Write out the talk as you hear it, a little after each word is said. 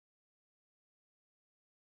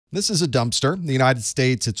This is a dumpster. In the United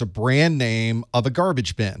States, it's a brand name of a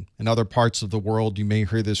garbage bin. In other parts of the world, you may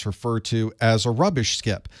hear this referred to as a rubbish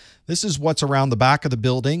skip. This is what's around the back of the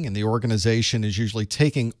building, and the organization is usually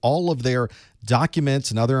taking all of their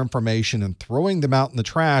documents and other information and throwing them out in the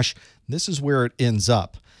trash. This is where it ends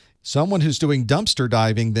up. Someone who's doing dumpster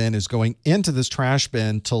diving then is going into this trash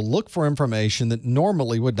bin to look for information that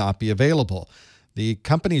normally would not be available. The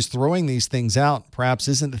companies throwing these things out perhaps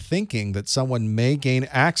isn't thinking that someone may gain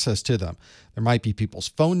access to them. There might be people's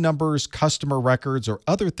phone numbers, customer records, or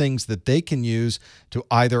other things that they can use to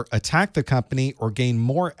either attack the company or gain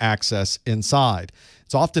more access inside.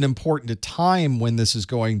 It's often important to time when this is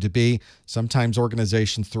going to be. Sometimes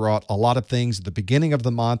organizations throw out a lot of things at the beginning of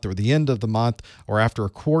the month or the end of the month or after a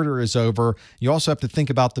quarter is over. You also have to think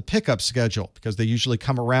about the pickup schedule because they usually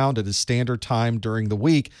come around at a standard time during the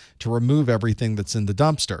week to remove everything that's in the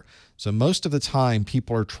dumpster. So most of the time,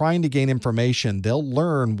 people are trying to gain information. They'll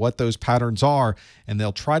learn what those patterns are, and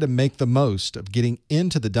they'll try to make the most of getting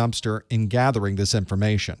into the dumpster and gathering this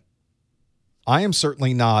information. I am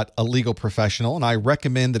certainly not a legal professional, and I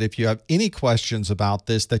recommend that if you have any questions about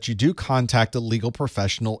this, that you do contact a legal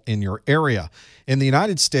professional in your area. In the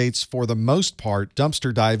United States, for the most part,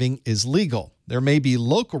 dumpster diving is legal. There may be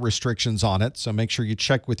local restrictions on it, so make sure you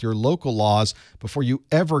check with your local laws before you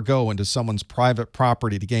ever go into someone's private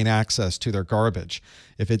property to gain access to their garbage.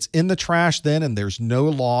 If it's in the trash then and there's no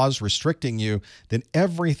laws restricting you, then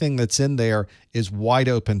everything that's in there is wide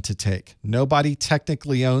open to take. Nobody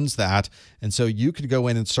technically owns that, and so you could go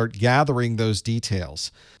in and start gathering those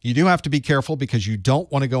details. You do have to be careful because you don't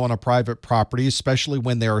want to go on a private property, especially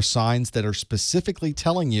when there are signs that are specifically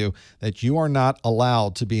telling you that you are not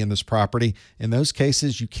allowed to be in this property. In those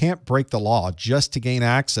cases, you can't break the law just to gain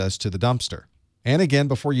access to the dumpster. And again,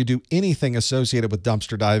 before you do anything associated with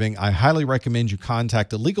dumpster diving, I highly recommend you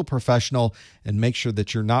contact a legal professional and make sure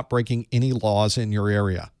that you're not breaking any laws in your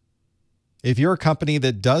area. If you're a company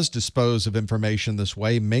that does dispose of information this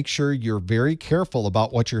way, make sure you're very careful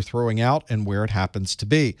about what you're throwing out and where it happens to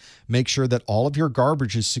be. Make sure that all of your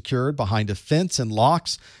garbage is secured behind a fence and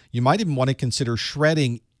locks. You might even want to consider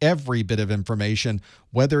shredding every bit of information,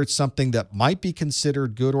 whether it's something that might be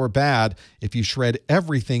considered good or bad. If you shred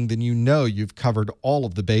everything, then you know you've covered all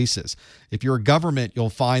of the bases. If you're a government, you'll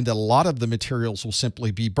find that a lot of the materials will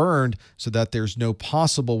simply be burned so that there's no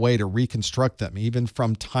possible way to reconstruct them, even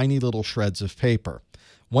from tiny little shreds of paper.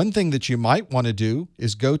 One thing that you might want to do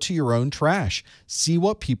is go to your own trash, see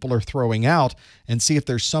what people are throwing out, and see if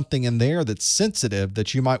there's something in there that's sensitive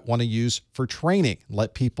that you might want to use for training.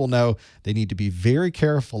 Let people know they need to be very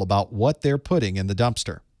careful about what they're putting in the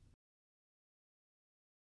dumpster.